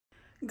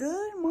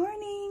Good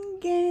morning,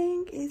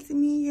 gang. It's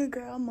me, your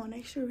girl,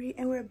 Monet Cherie,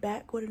 and we're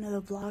back with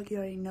another vlog. You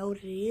already know what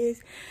it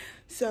is.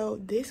 So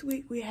this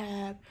week we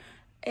have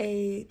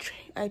a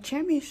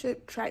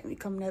championship track meet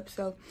coming up.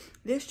 So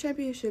this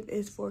championship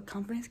is for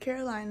Conference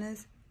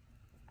Carolinas.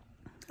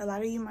 A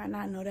lot of you might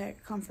not know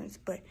that conference,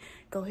 but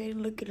go ahead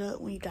and look it up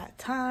when you got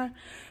time.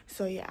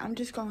 So yeah, I'm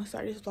just gonna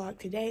start this vlog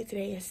today.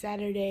 Today is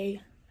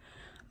Saturday,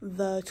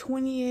 the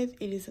 20th.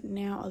 It is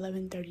now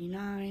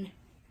 11:39,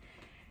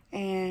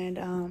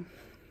 and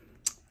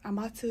I'm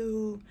about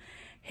to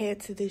head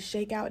to this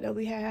shakeout that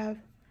we have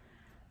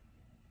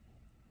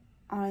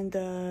on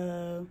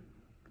the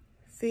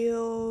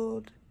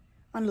field,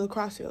 on the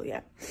lacrosse field,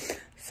 yeah.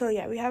 So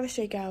yeah, we have a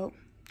shakeout,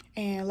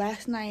 and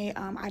last night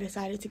I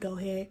decided to go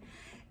ahead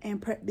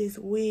and prep this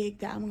wig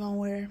that I'm gonna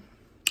wear.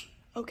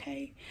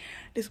 Okay,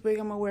 this wig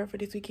I'm gonna wear for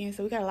this weekend.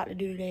 So we got a lot to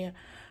do today.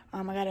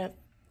 I got a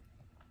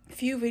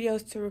few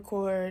videos to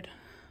record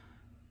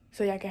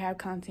so y'all can have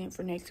content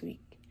for next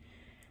week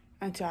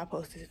until I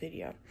post this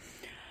video.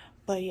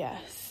 But yeah,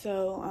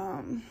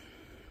 so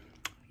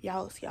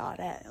y'all see all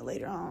that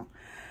later on.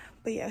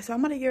 But yeah, so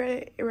I'm gonna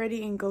get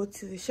ready and go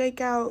to the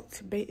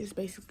shakeout. It's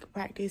basically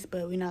practice,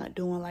 but we're not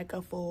doing like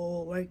a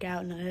full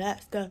workout, none of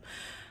that stuff.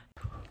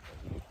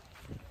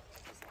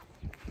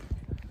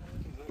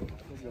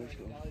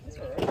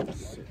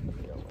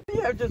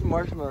 You have just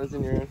marshmallows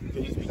in your hand.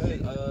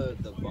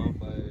 The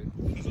bonfire.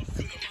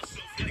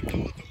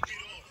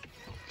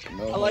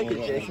 I like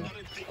it, Jason.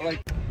 I like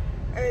it.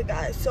 Alright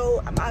guys,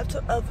 so I'm out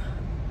of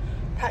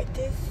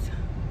practice.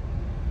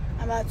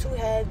 I'm about to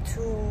head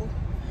to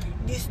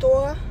the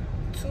store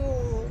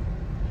to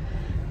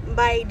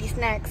buy the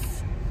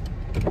snacks.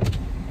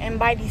 And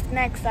by the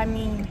snacks, I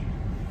mean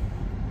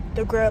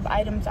the grub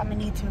items I'm gonna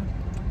need to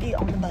eat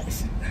on the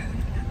bus.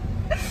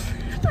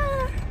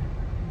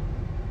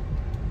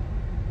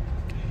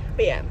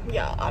 But yeah,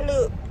 y'all, I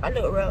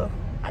look real.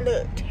 I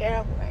look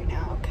terrible right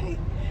now, okay?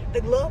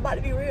 The glove about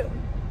to be real.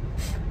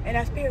 And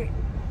that's period.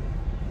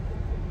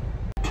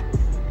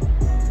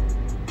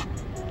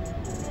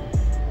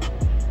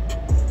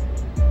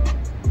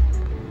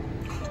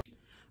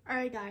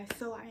 Alright guys,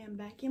 so I am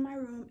back in my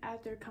room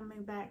after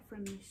coming back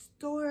from the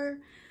store.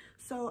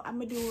 So I'm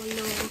gonna do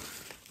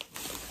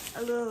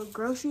a little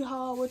grocery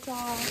haul with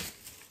y'all,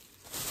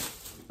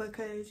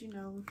 because, you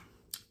know,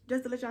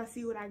 just to let y'all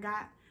see what I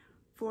got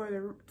for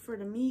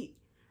the meat.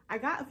 I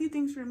got a few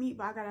things for the meat,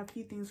 but I got a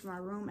few things for my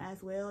room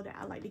as well that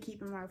I like to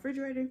keep in my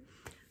refrigerator.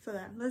 So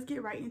let's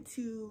get right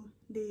into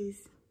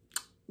this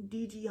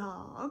DG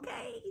haul,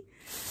 okay?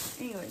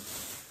 Anyway,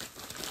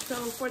 so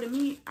for the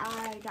meat,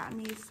 I got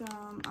me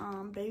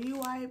some baby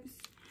wipes,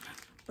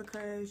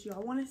 because you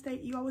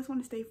always want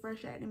to stay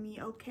fresh at the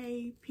meat,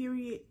 okay?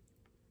 Period.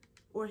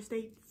 Or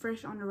stay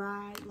fresh on the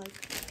ride,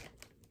 like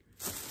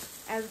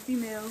as a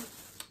female.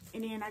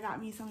 And then I got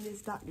me some of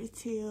this Dr.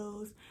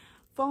 Teal's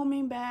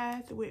foaming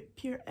bath with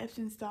pure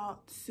Epsom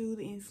salt, soothe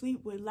and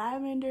sleep with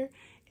lavender.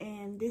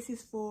 And this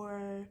is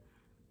for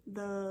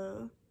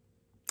the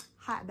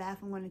hot bath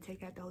I'm going to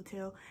take at the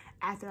hotel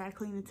after I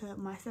clean the tub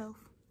myself.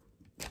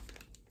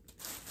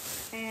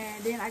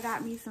 And then I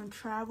got me some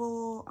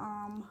travel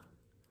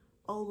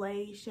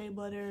Olay Shea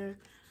Butter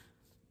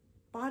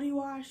body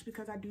wash,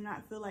 because I do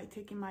not feel like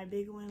taking my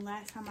big one.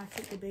 Last time I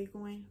took the big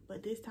one,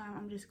 but this time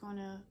I'm just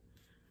gonna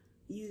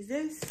use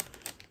this.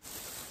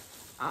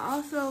 I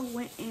also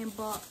went and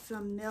bought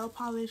some nail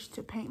polish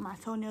to paint my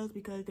toenails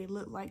because they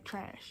look like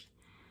trash,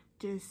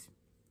 just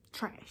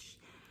trash.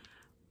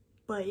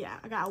 But yeah,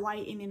 I got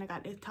white, and then I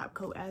got this top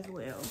coat as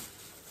well.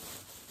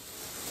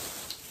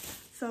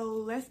 So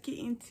let's get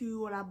into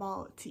what I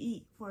bought to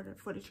eat for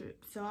the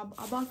trip. So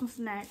I bought some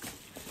snacks.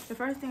 The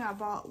first thing I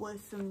bought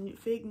was some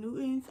Fig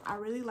Newtons. I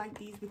really like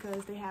these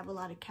because they have a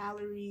lot of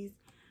calories.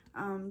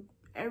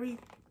 Every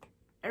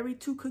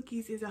 2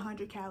 cookies is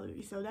 100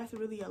 calories, so that's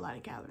really a lot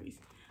of calories.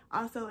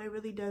 Also, it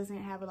really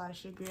doesn't have a lot of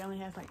sugar. It only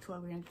has like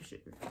 12 grams of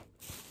sugar.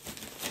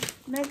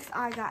 Next,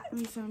 I got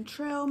me some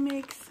trail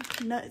mix,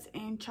 nuts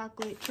and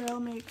chocolate trail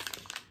mix.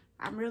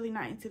 I'm really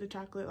not into the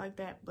chocolate like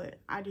that, but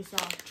I just saw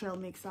trail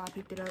mix, so I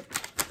picked it up.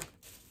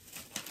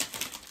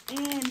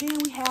 And then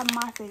we have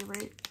my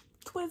favorite,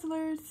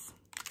 Twizzlers.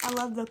 I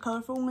love the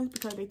colorful ones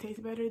because they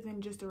taste better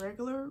than just the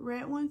regular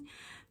red ones.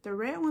 The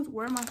red ones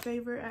were my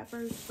favorite at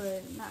first,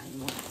 but not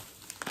anymore.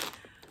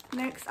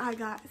 Next, I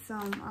got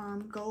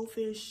some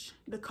Goldfish,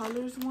 the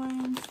colors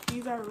ones.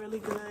 These are really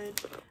good.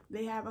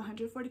 They have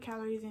 140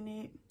 calories in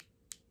it.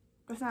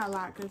 That's not a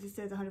lot because it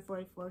says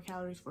 144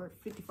 calories for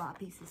 55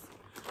 pieces.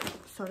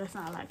 So that's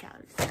not a lot of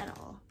calories at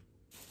all.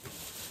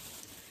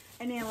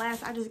 And then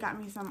last, I just got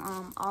me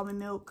some almond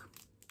milk.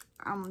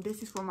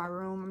 This is for my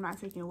room. I'm not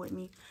taking it with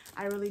me.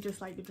 I really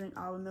just like to drink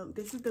almond milk.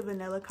 This is the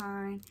vanilla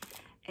kind,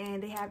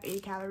 and they have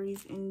 8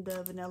 calories in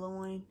the vanilla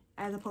one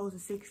as opposed to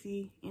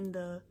 60 in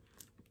the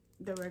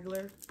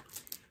regular.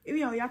 You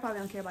know, y'all probably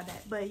don't care about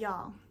that, but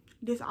y'all,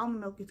 this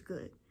almond milk is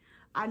good.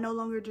 I no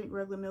longer drink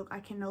regular milk.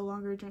 I can no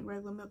longer drink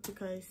regular milk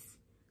because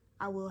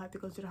I will have to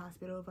go to the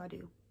hospital if I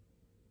do.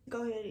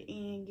 Go ahead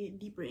and get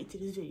deeper into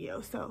this video.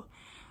 So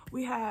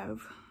we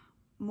have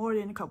more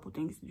than a couple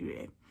things to do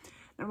today.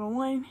 Number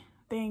one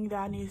thing that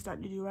I need to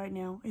start to do right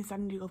now is I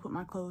need to go put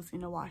my clothes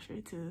in the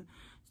washer to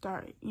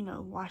start, you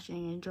know,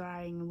 washing and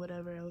drying and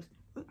whatever else.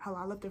 Hold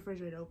on, I left the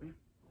refrigerator open.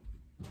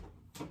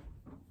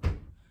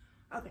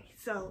 Okay,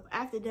 so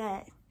after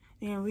that,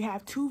 then we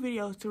have 2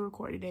 videos to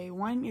record today.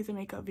 One is a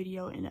makeup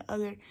video and the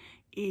other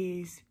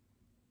is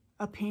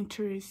a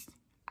Pinterest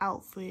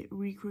outfit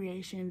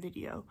recreation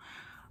video.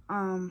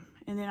 And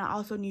then I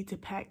also need to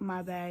pack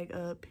my bag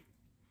up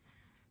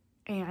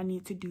and I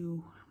need to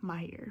do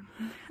my hair.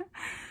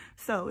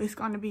 So it's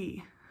gonna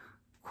be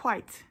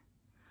quite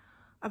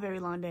a very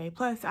long day.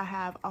 Plus I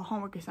have a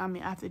homework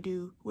assignment I have to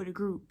do with a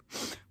group,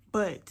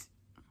 but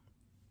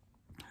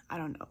I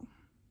don't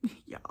know,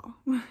 y'all.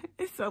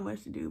 It's so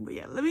much to do. But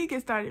yeah, let me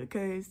get started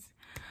because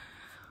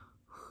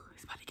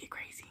it's about to get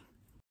crazy.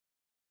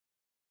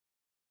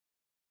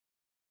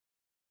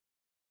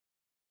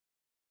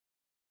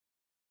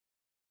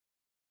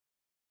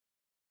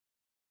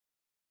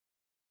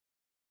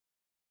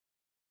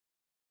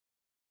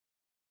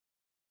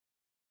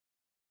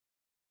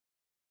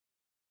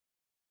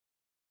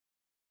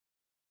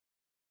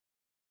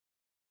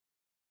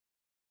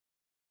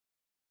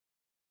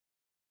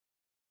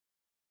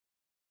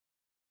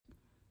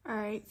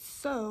 Alright,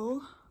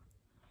 so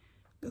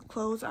the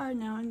clothes are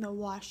now in the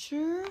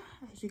washer,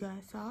 as you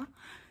guys saw.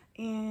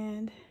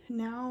 And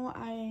now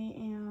I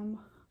am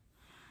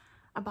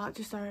about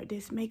to start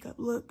this makeup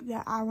look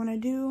that I want to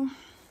do.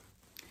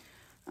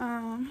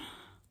 I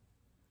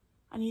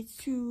need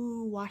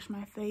to wash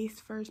my face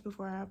first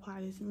before I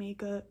apply this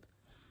makeup.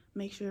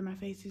 Make sure my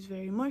face is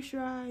very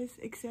moisturized,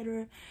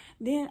 etc.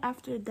 Then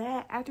after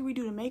that, after we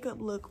do the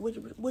makeup look,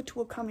 which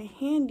will come in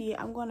handy,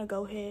 I'm going to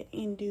go ahead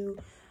and do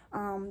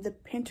the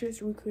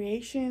Pinterest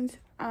recreations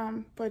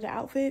for the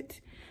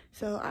outfits.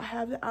 So I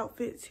have the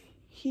outfits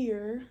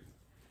here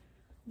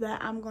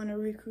that I'm going to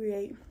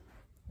recreate.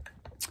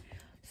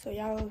 So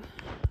y'all,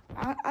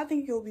 I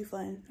think it'll be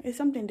fun. It's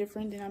something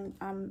different than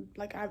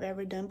I've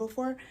ever done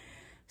before.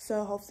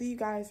 So hopefully you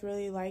guys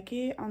really like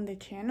it on the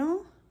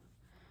channel.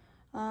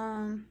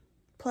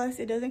 Plus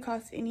it doesn't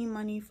cost any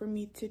money for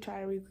me to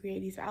try to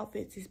recreate these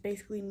outfits. It's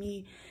basically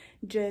me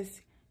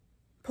just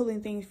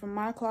pulling things from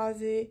my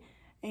closet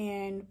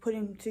and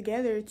putting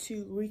together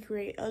to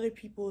recreate other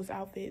people's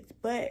outfits,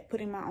 but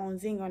putting my own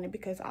zing on it,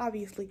 because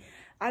obviously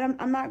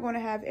I'm not going to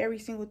have every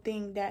single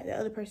thing that the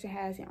other person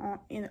has on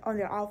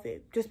their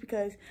outfit, just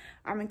because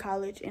I'm in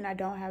college and I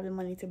don't have the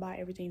money to buy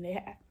everything they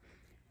have.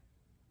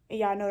 And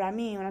y'all know what I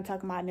mean when I'm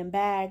talking about them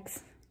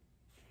bags.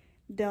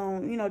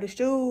 Don't, you know, the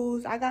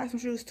shoes, I got some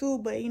shoes too,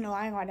 but you know,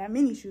 I ain't got that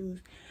many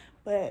shoes.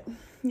 But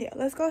yeah,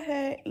 let's go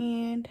ahead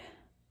and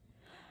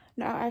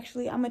now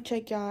actually I'm gonna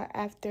check y'all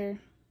after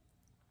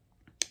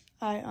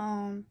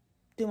I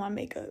do my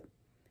makeup.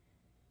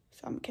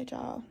 So I'm gonna catch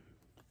y'all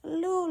a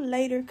little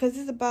later because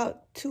it's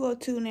about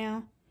 2:02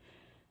 now.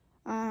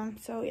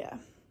 So yeah, I'm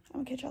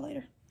gonna catch y'all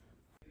later.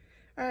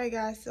 Alright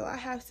guys, so I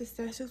have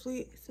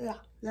successfully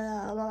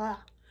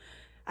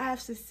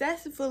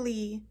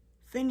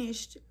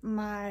finished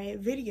my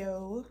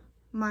video,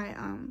 my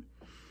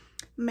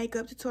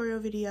makeup tutorial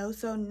video.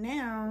 So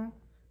now,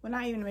 well,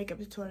 not even a makeup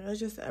tutorial, it's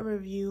just a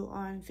review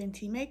on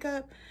Fenty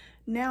makeup.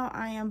 Now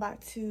I am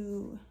about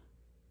to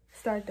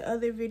start the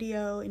other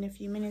video in a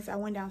few minutes. I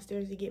went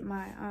downstairs to get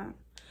my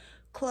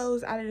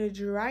clothes out of the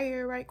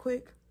dryer right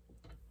quick.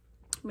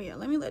 But yeah,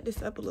 let me let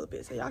this up a little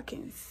bit so y'all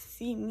can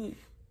see me.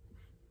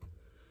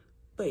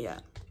 But yeah,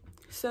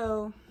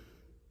 so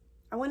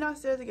I went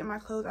downstairs to get my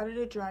clothes out of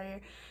the dryer.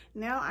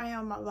 Now I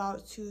am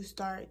about to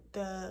start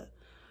the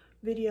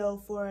video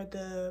for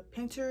the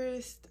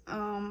Pinterest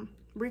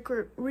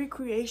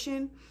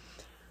recreation.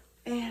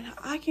 And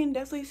I can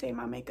definitely say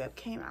my makeup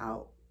came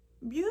out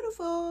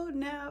beautiful.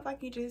 Now if I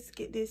can just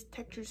get this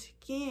textured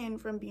skin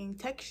from being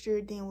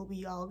textured, then we'll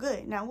be all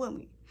good. Now wouldn't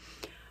we?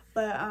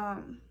 But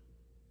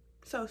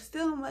so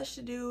still much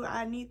to do.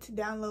 I need to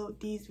download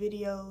these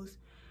videos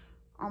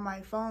on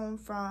my phone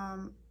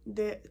from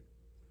the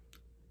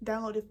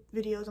downloaded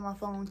videos on my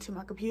phone to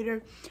my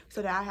computer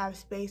so that I have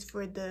space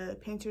for the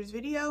Pinterest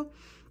video.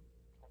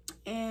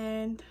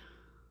 And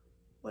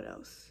what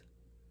else?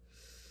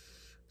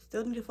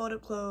 Still need to fold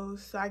up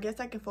clothes. So I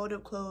guess I can fold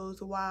up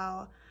clothes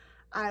while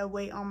I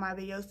wait on my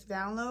videos to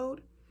download,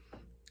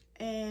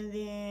 and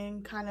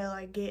then kind of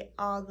like get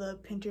all the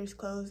Pinterest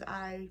clothes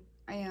I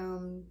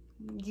am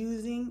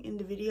using in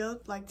the video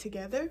like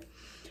together.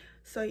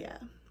 So yeah,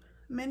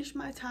 manage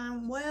my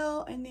time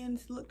well, and then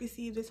look to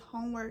see if this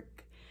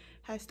homework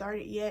has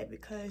started yet,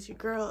 because your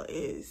girl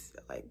is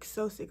like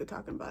so sick of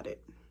talking about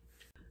it.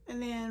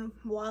 And then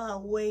while I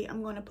wait,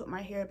 I'm going to put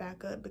my hair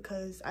back up,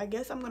 because I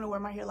guess I'm going to wear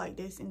my hair like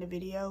this in the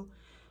video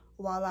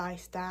while I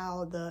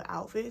style the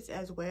outfits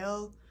as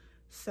well.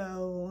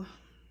 So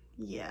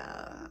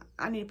yeah,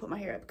 I need to put my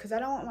hair up because I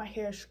don't want my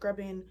hair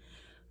scrubbing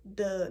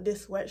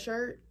this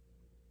sweatshirt.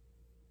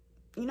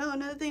 You know,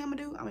 another thing I'm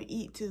gonna do, I'm gonna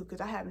eat too,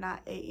 because I have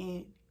not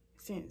eaten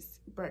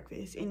since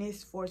breakfast, and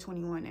it's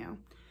 4:21 now.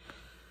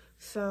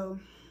 So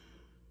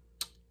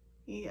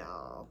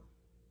yeah.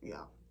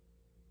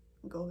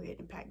 go ahead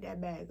and pack that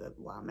bag up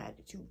while I'm at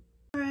it too.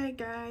 Alright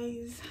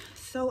guys,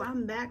 so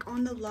I'm back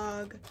on the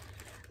vlog.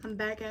 I'm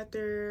back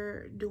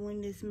after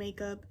doing this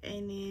makeup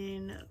and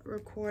then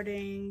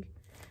recording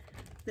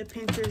the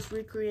Pinterest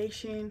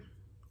recreation,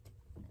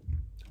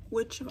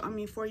 which I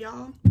mean for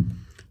y'all.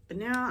 But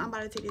now I'm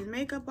about to take this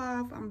makeup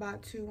off. I'm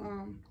about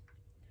to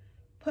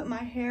put my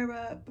hair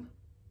up,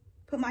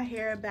 put my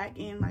hair back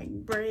in like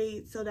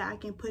braids so that I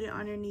can put it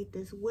underneath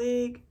this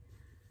wig.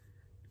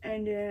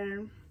 And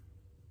then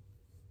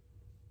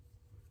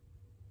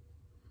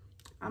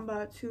I'm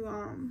about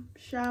to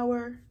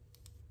shower,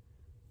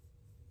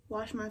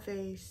 wash my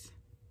face,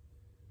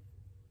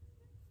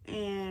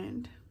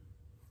 and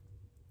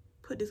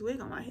put this wig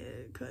on my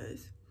head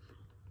because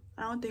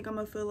I don't think I'm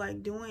gonna feel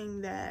like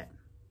doing that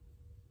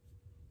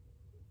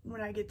when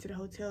I get to the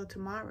hotel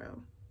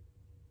tomorrow.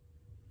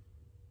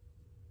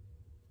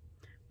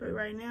 But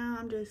right now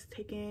I'm just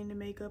taking the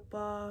makeup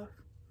off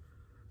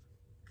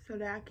so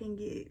that I can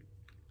get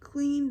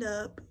cleaned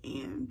up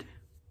and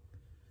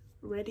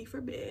ready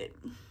for bed,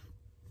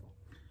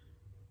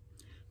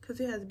 because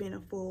it has been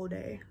a full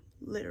day,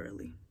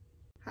 literally.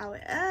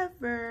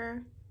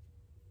 However,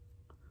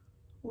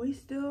 we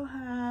still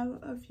have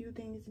a few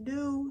things to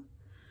do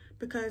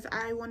because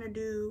I want to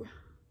do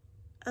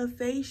a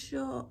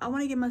facial. I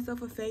want to give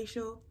myself a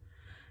facial,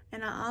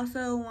 and I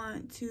also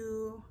want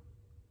to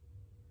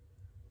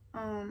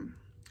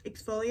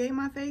exfoliate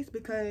my face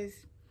because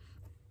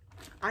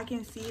I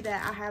can see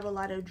that I have a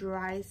lot of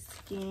dry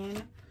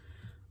skin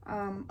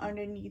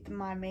underneath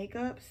my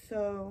makeup.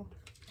 So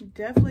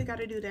definitely got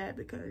to do that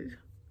because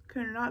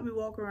cannot be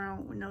walking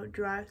around with no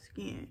dry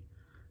skin,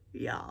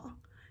 y'all.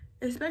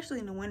 Especially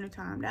in the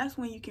wintertime. That's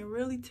when you can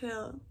really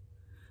tell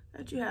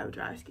that you have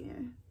dry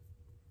skin.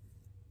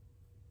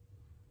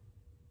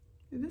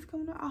 Is this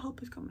coming out? I hope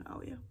it's coming out.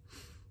 Oh yeah.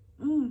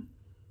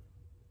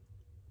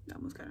 That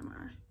almost got in my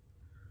eye.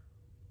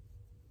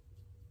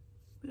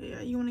 But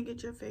yeah, you want to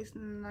get your face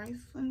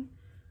nice and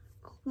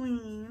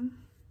clean.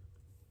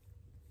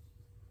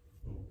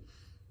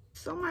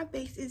 So my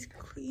face is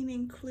clean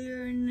and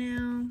clear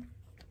now.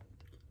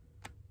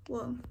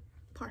 Well,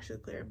 partially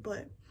clear,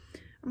 but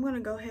I'm gonna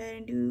go ahead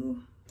and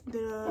do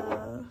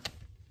the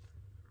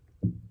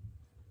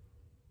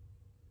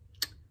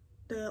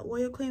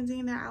oil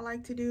cleansing that I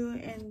like to do,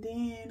 and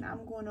then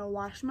I'm gonna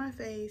wash my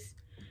face,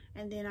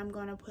 and then I'm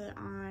gonna put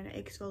on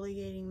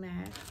exfoliating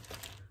mask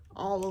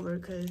all over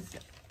because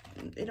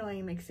it don't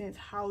even make sense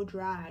how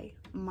dry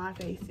my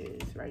face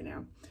is right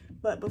now.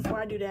 But before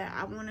I do that,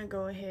 I want to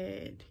go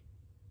ahead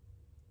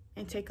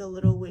and take a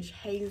little witch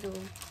hazel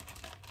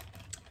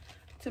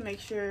to make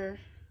sure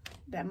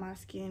that my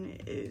skin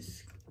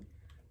is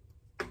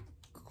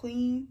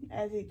clean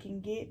as it can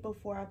get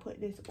before I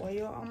put this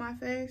oil on my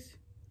face.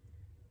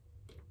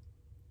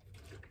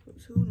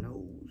 Because who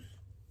knows?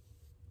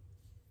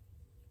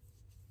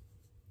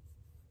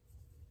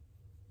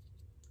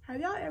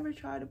 Have y'all ever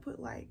tried to put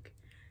like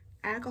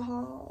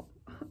alcohol?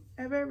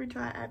 Ever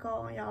tried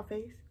alcohol on y'all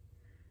face?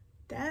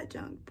 That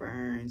junk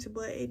burns,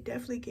 but it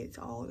definitely gets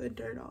all the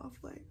dirt off,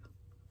 like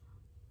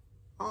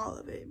all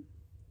of it.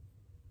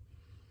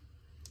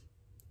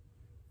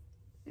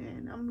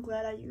 And I'm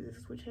glad I use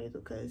this witch hazel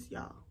because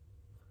y'all,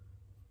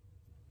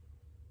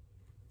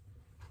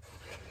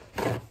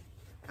 I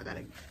got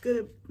a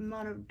good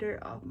amount of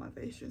dirt off my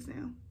face just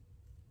now.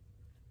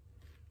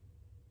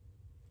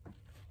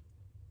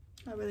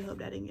 I really hope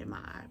that didn't get my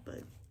eye,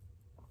 but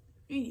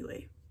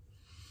anyway.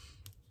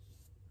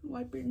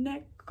 Wipe your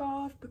neck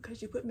off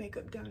because you put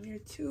makeup down here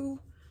too.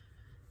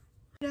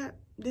 Yeah,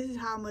 this is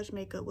how much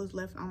makeup was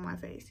left on my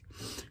face.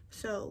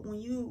 So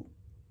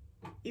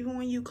even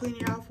when you clean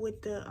it off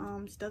with the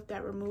stuff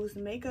that removes the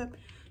makeup,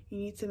 you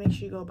need to make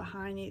sure you go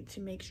behind it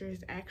to make sure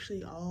it's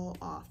actually all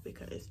off,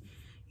 because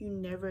you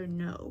never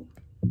know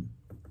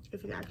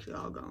if it's actually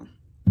all gone.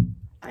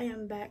 I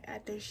am back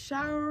at the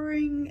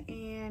showering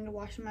and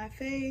washing my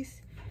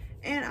face,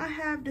 and I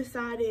have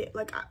decided,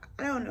 like,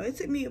 I don't know, it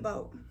took me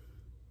about,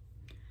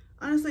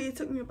 honestly, it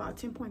took me about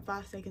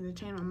 10.5 seconds to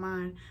change my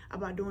mind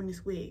about doing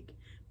this wig,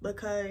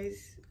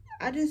 because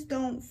I just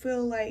don't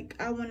feel like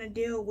I want to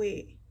deal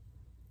with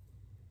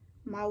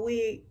my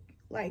wig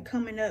like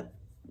coming up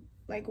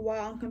like while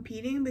I'm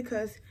competing,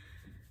 because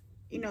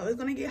you know it's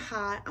gonna get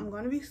hot, I'm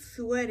gonna be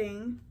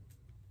sweating,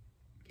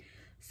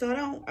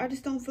 so I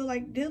just don't feel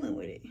like dealing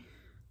with it.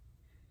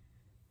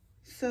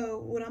 So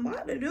what I'm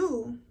about to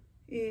do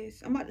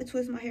is I'm about to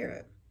twist my hair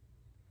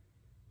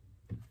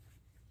up.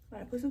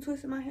 I put some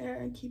twists in my hair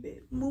and keep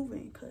it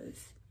moving,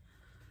 because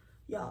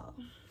y'all,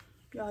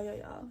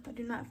 I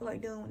do not feel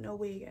like dealing with no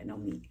wig at no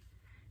meet,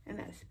 and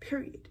that's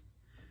period.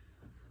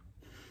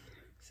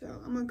 So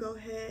I'm gonna go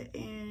ahead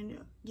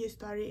and get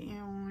started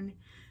on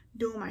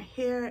doing my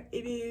hair.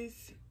 It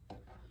is,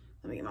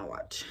 let me get my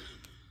watch.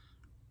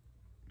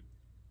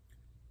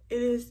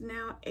 It is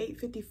now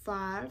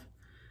 8:55.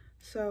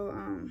 So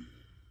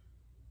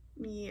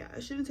yeah,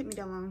 it shouldn't take me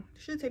that long.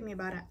 It should take me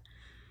about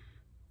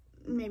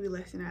maybe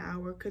less than an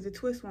hour, because the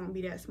twist won't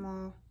be that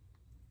small.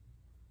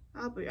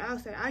 I'll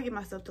say I give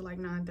myself to like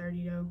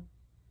 9:30 though.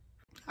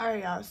 All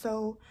right, y'all.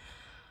 So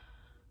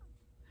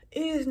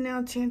it is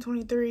now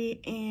 10:23,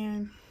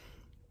 and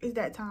it's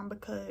that time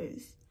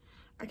because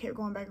I kept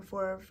going back and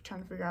forth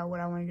trying to figure out what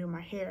I want to do with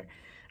my hair.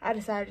 I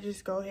decided to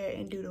just go ahead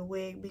and do the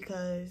wig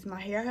because my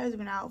hair has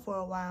been out for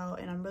a while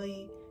and I'm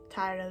really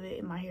tired of it,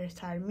 and my hair is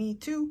tired of me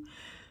too.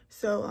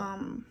 So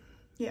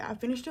yeah, I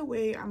finished the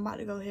wig. I'm about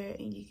to go ahead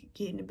and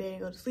get in the bed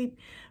and go to sleep.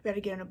 We got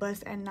to get on the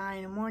bus at 9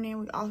 in the morning.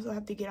 We also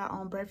have to get our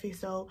own breakfast,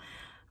 so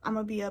I'm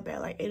gonna be up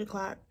at like 8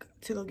 o'clock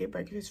to go get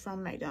breakfast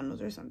from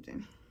McDonald's or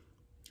something.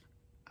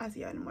 I'll see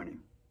y'all in the morning.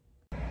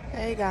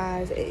 Hey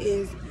guys, it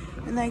is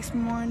the next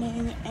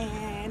morning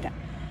and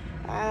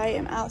I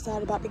am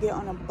outside about to get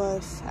on a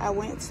bus. I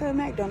went to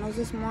McDonald's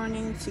this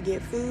morning to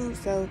get food,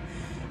 so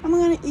I'm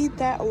gonna eat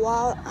that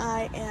while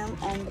I am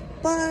on the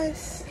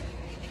bus.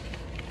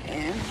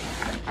 And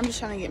I'm just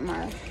trying to get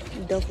my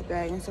duffel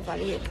bag and stuff out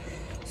of here.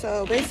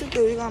 So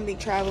basically we're gonna be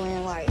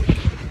traveling like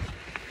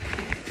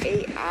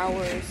 8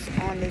 hours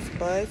on this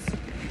bus.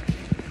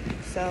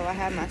 So I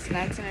have my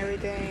snacks and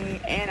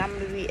everything, and I'm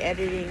gonna be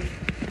editing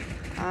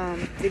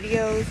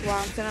videos while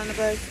I'm sitting on the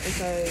bus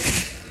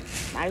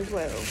because might as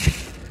well.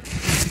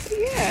 So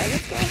yeah,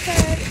 let's go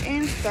ahead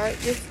and start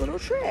this little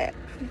trip.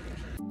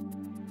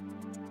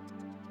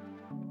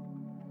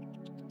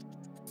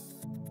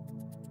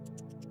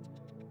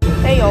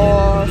 Hey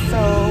y'all,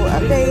 so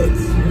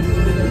updates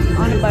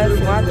on the bus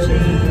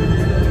watching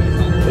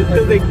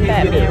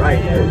Batman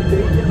right now.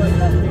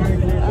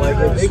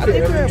 I think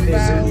we're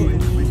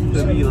about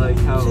To be like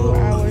how 2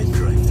 hours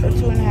or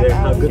 2.5 hours.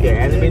 how good they're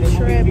animated in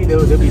trip. 3D,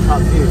 they'll be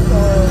top tier. So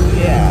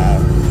yeah,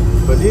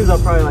 But these are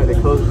probably like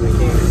the closest they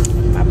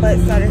came. my butt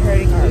started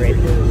hurting already.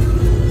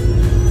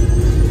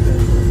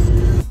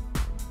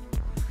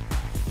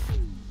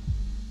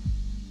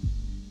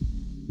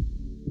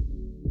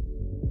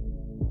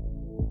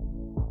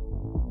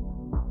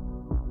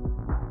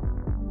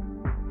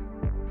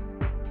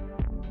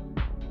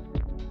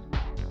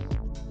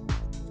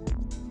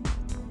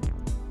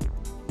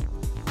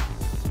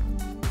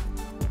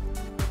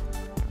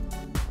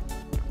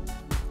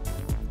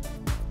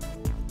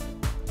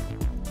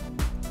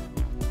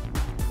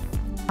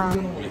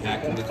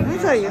 Let me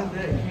tell you,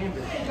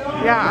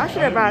 yeah, I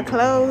should have brought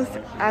clothes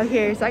out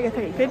here so I can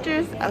take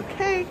pictures.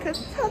 Okay,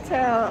 cause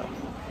Telltale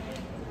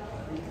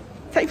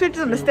take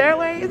pictures on the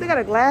stairway. They got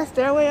a glass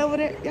stairway over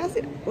there. Y'all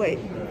see? Wait.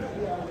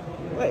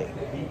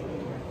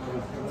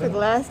 It's a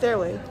glass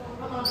stairway.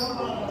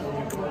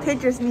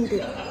 Pictures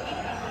needed.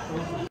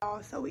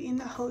 So we in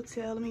the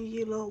hotel. Let me give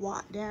you a little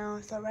walk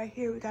down. So right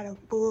here we got a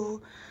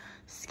full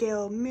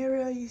scale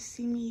mirror. You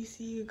see me, you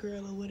see your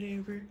girl or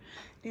whatever.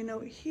 Then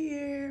over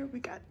here we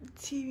got the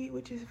TV,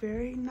 which is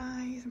very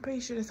nice. I'm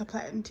pretty sure it's a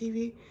platinum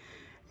TV.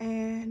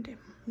 And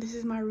this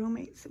is my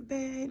roommate's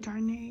bed.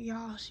 Jarnay,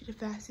 y'all, she the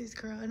fastest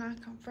girl in our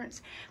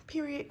conference.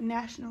 Period.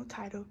 National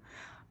title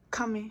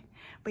coming.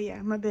 But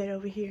yeah, my bed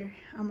over here.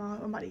 I'm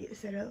about to get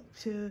set up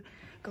to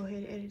go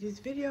ahead and edit this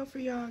video for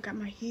y'all. Got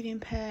my heating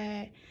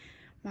pad,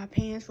 my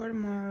pants for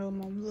tomorrow,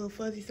 my little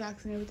fuzzy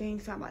socks and everything.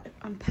 So I'm about to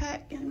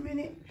unpack in a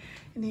minute.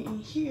 And then in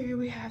here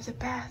we have the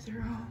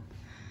bathroom.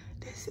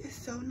 This is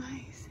so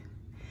nice.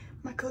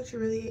 My coach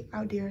really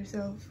outdid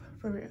herself,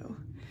 for real.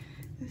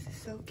 This is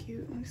so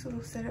cute. This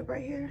little setup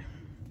right here.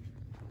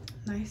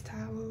 Nice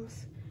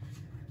towels.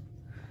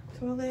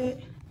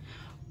 Toilet.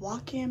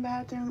 Walk-in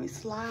bathroom. We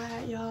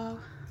slide, y'all.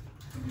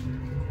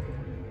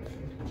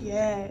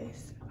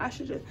 Yes.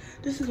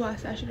 This is why I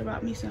said I should have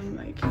brought me some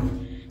like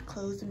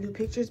clothes to do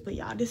pictures. But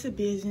y'all, this is a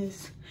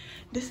business.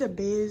 This is a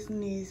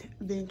business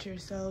venture.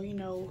 So, you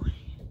know,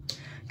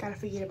 gotta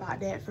forget about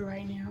that for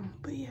right now.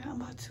 But yeah,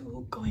 I'm about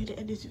to go ahead and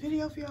edit this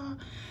video for y'all,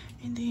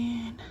 and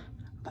then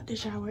I'm about to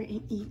shower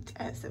and eat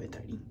at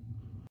 7:30.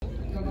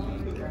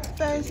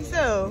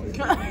 So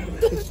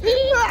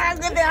I'm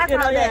good there. I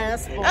call that.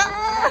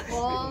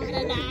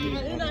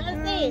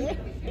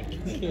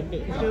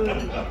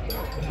 Dude,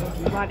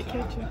 body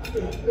catcher.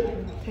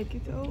 Take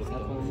it to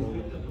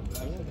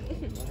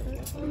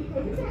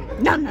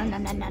No.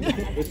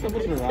 It's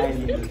supposed to ride in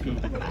the peak.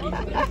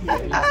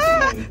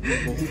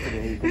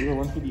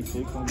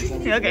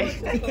 Okay.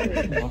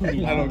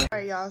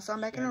 Alright, y'all, so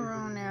I'm back in the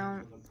room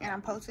now, and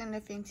I'm posting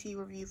the Fenty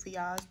review for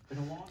y'all.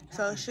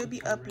 So it should be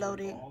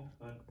uploaded,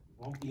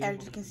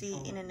 as you can see,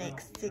 in the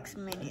next 6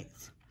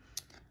 minutes.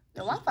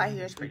 The Wi-Fi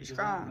here is pretty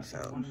strong,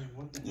 so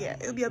yeah,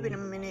 it'll be up in a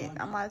minute.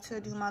 I'm about to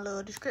do my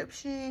little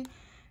description,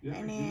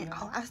 and then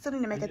I still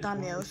need to make a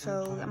thumbnail,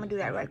 so I'm gonna do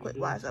that right quick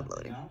while it's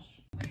uploading.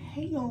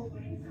 Hey yo,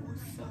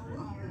 so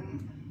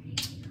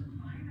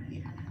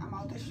yeah, I'm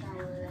out the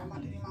shower. I'm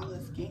about to do my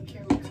little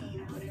skincare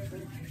routine or whatever,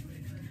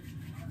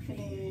 and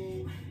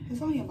then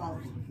it's only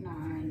about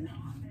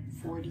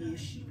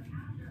 9:40ish,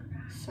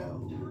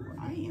 so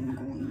I am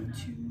going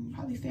to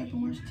probably stay up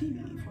and watch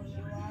TV for a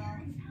little while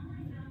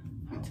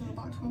until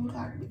about 12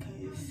 o'clock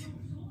because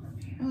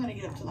I'm gonna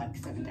get up to like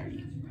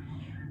 7:30.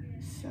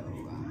 So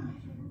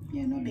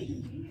yeah, no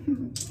biggie.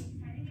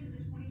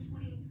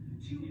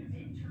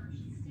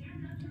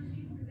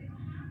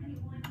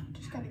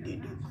 Just gotta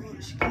get the good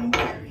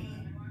skincare in.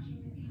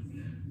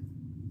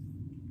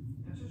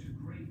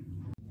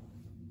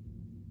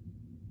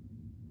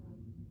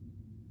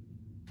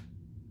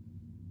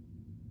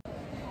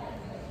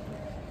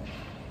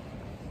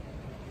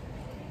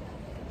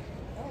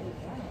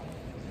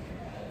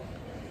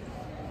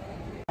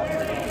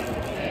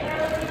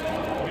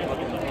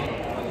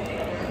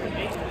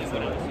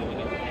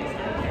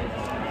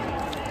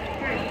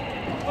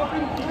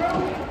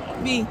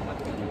 B.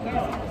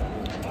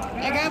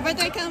 That girl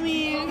birthday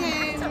coming,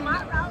 okay?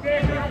 Tomorrow.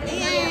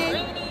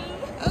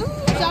 Yeah.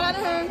 Ooh, shout out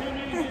to her.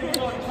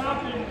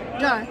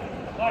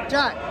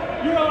 John.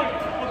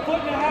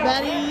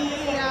 Betty.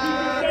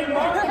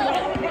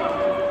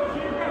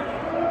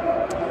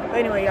 But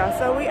anyway, y'all,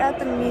 so we at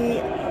the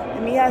meet.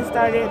 The meet has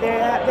started. They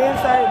have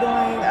started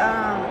doing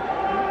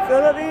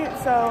field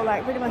events, so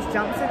like pretty much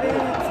jumps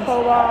events,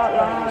 pole vault,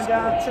 long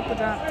jump, triple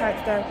jump type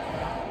stuff.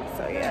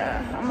 So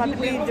yeah, I'm about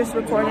to be just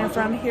recording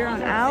from here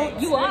on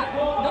out.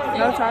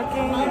 No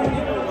talking.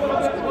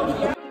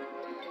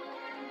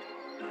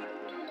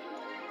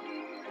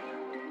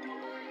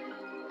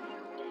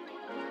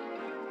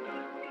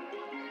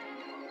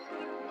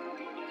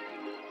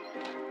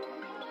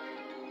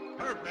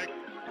 Perfect.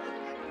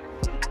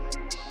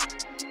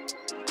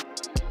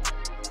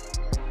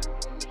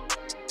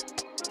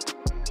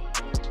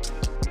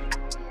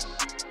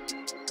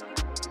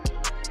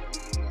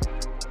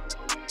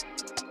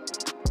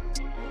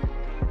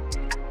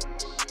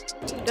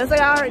 Just like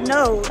I already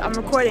know, I'm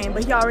recording,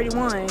 but he already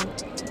won.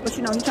 But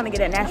you know, he's trying to get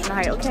that national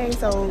height, okay?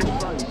 So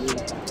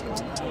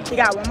he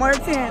got one more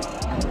attempt.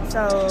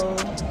 So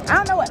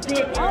I don't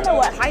know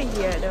what height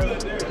he had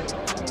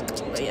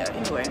though. But yeah,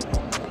 anyway.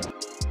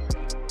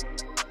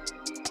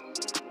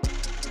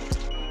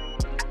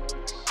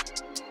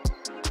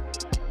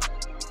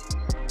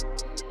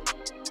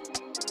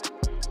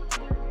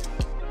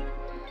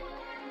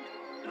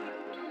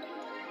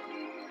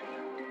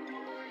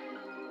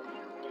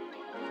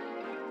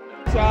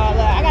 Y'all,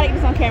 I gotta get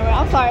this on camera.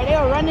 I'm sorry, they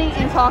were running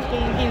and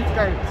talking in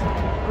skirts.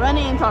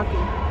 Running and talking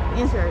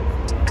in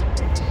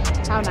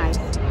skirts. How nice.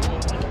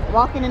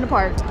 Walking in the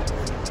park.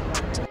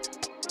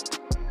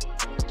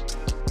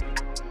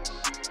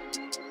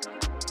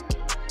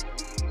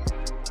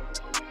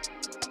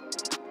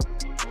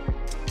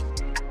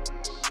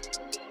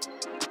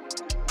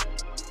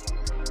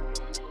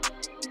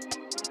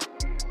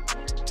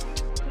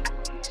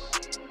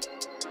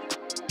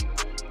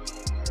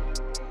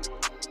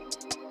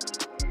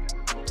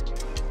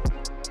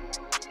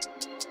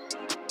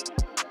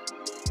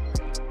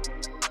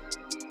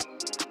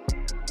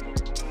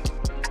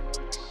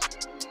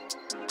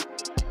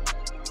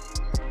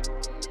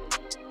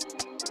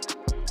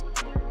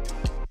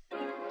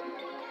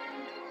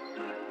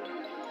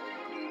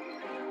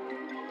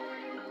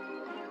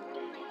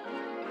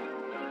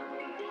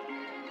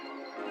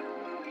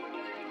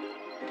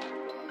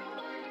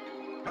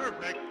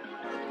 Perfect.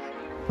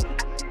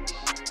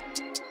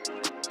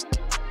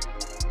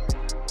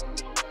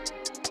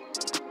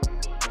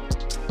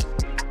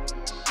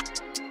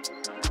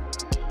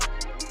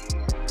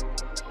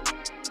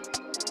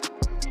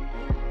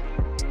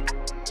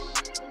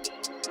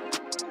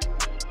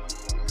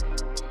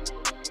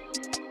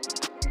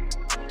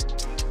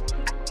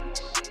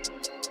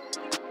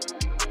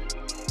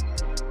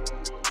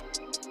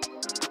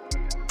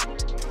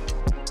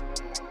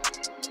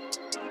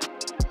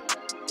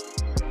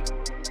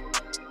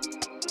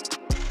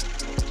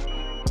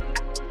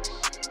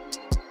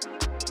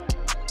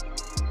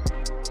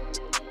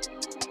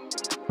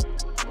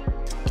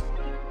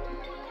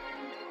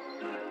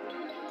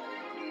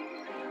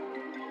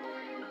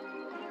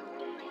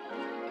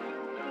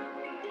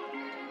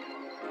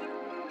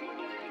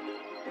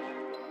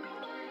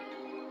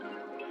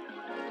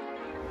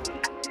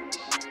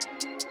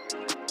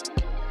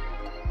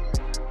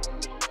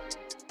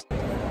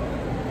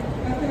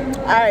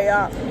 Alright,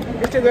 y'all.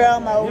 It's your girl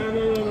Mo.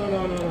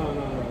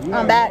 No.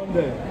 I'm back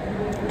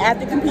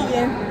after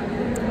competing.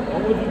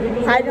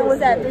 Hydra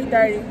was at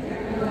 3:30.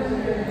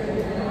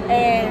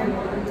 And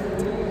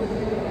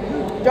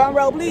drum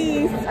roll,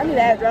 please. I need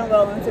to add drum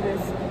roll into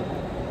this.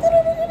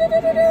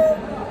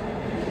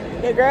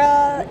 Your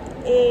girl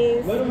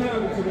is Let them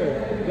have it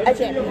today. a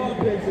champion.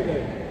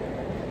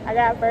 I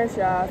got first,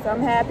 y'all, so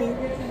I'm happy.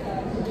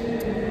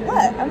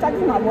 What? I'm talking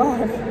to my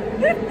vlog.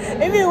 It'd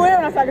be weird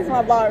when I'm talking to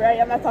my vlog, right?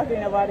 I'm not talking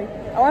to nobody.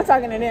 I want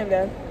talking to them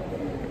though.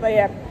 But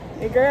yeah,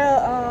 your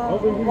girl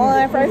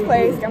won first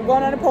place. I'm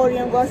going on the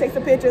podium, going to take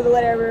some pictures or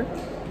whatever.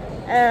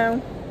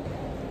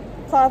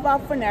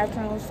 Qualified for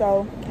nationals,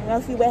 so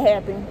we'll see what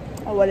happens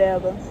or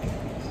whatever.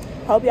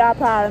 Hope y'all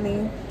proud of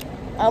me.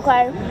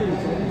 Okay?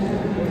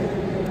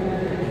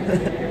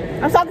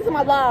 I'm talking to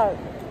my vlog.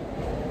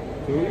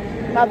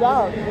 My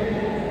vlog.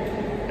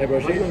 Hey, bro,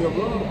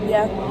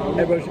 Yeah.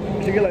 Hey, bro,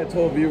 she get like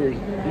 12 viewers.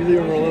 You leave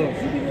her alone.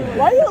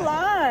 Why are you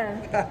lying?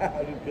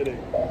 I'm just kidding.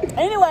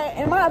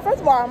 Anyway,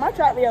 first of all, my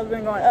track video's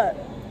been going up.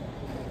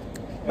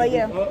 But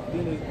yeah, Up,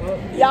 then it's up.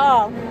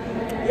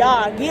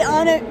 y'all get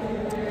on it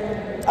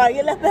or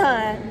get left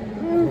behind.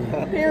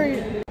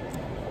 Period.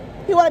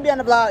 He wanna be on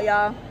the vlog,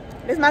 y'all.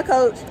 This is my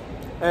coach.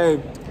 Hey,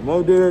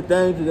 Mo did her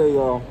thing today,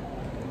 y'all.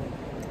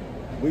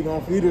 We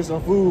gonna feed her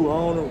some food.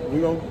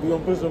 We gonna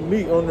put some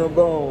meat on her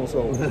bones.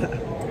 So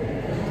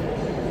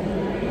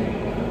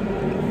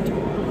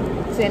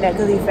Saying that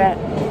because he's fat.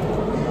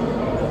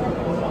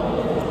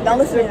 Don't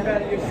listen to him.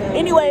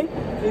 Anyway,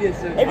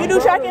 if you do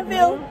track and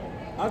field,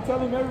 I tell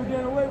them every day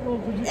in the weight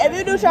room. If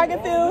you do track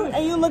and field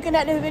and you looking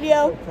at this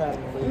video,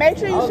 make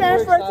sure you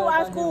transfer to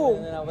our school.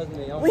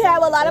 We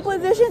have a lot of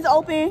positions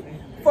open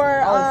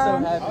for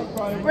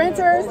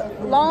sprinters,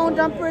 long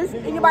jumpers,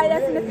 anybody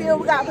that's in the field,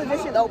 we got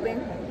positions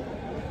open.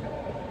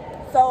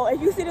 So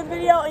if you see this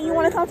video and you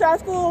want to come to our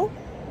school,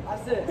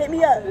 hit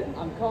me up.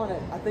 I'm calling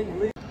it. I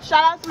think.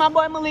 Shout out to my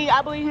boy Malik.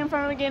 I believe him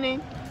from the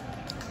beginning.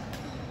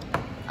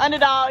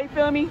 Underdog, you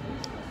feel me?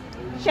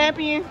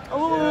 Champion.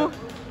 Ooh.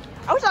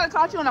 I wish I could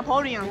caught you on the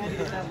podium.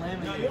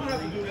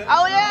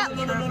 Oh yeah?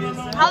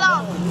 Hold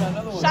on.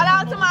 Shout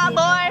out to my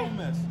boy.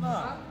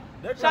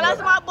 Shout out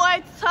to my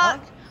boy Tuck.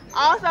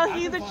 Also,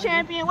 he's a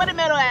champion. Where the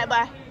medal at,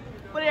 boy?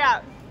 Put it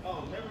out.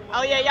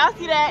 Oh yeah, y'all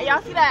see that?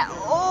 Y'all see that?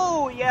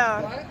 Oh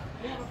yeah.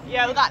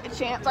 Yeah, we got the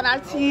champs on our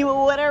team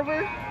or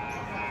whatever.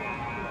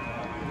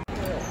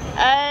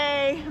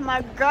 Hey,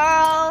 my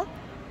girl.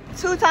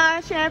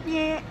 2-time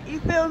champion, you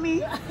feel me?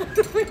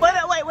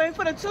 Wait,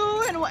 for the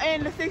 2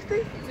 and the 60? 2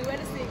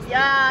 and the 60.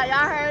 Yeah,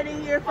 y'all heard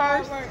it here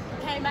first.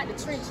 Came out the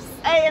trenches.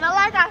 Hey, and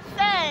like I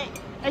said,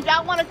 if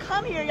y'all want to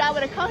come here, y'all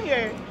would have come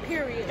here.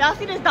 Period. Y'all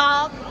see this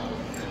dog?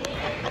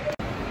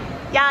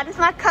 Y'all, this is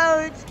my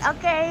coach,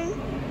 okay?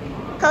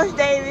 Coach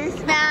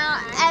Davis. Now,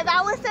 as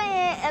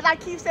I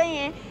keep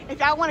saying, if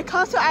y'all want to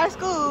come to our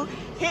school,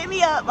 hit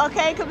me up,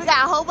 okay? Because we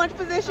got a whole bunch of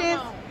positions,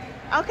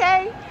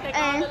 okay?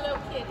 And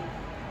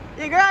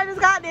your girl just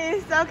got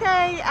this,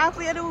 okay?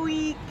 Athlete of the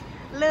week,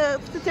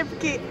 little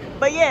certificate.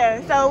 But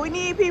yeah, so we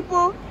need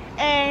people,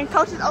 and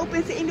coach is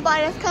open to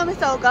anybody that's coming.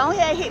 So go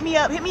ahead, hit me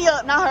up,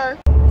 not her.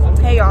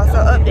 Hey y'all, so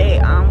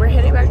update. We're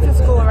headed back to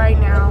school right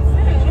now.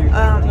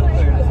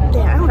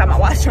 Damn, I don't got my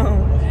watch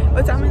on.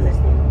 What time is it?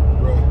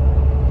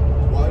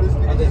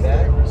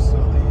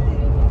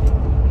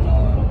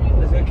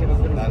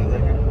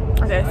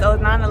 Okay, so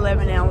it's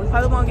 9:11 now. We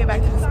probably won't get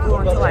back to the school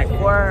until like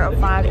 4 or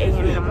 5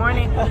 a.m. in the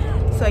morning.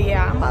 So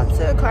yeah, I'm about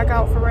to clock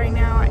out for right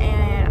now,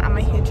 and I'm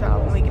gonna hit y'all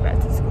when we get back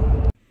to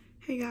school.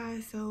 Hey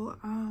guys, so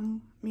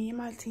me and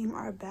my team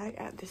are back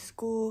at the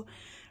school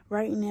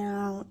right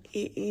now.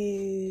 It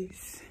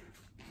is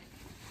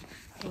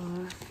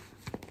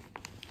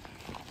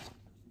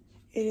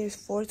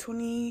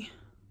 4:20.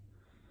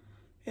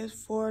 It's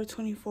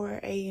 4:24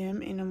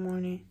 a.m. in the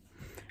morning.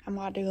 I'm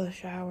about to go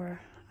shower.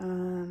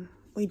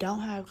 We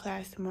don't have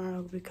class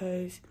tomorrow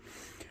because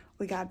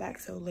we got back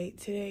so late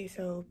today.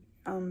 So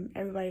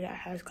everybody that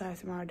has class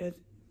tomorrow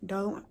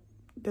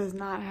does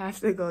not have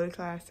to go to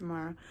class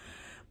tomorrow.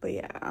 But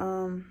yeah,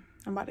 I'm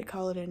about to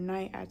call it a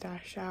night after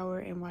I shower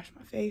and wash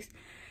my face.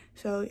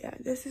 So yeah,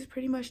 this is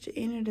pretty much the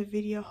end of the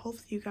video.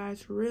 Hopefully you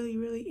guys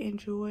really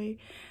enjoy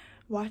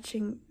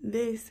watching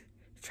this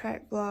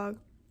track vlog,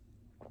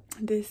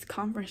 this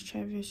conference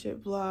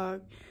championship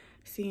vlog,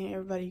 seeing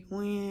everybody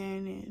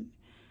win, and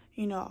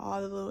you know, all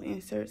the little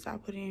inserts I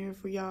put in here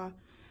for y'all.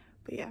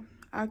 But yeah,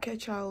 I'll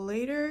catch y'all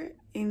later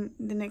in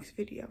the next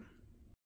video.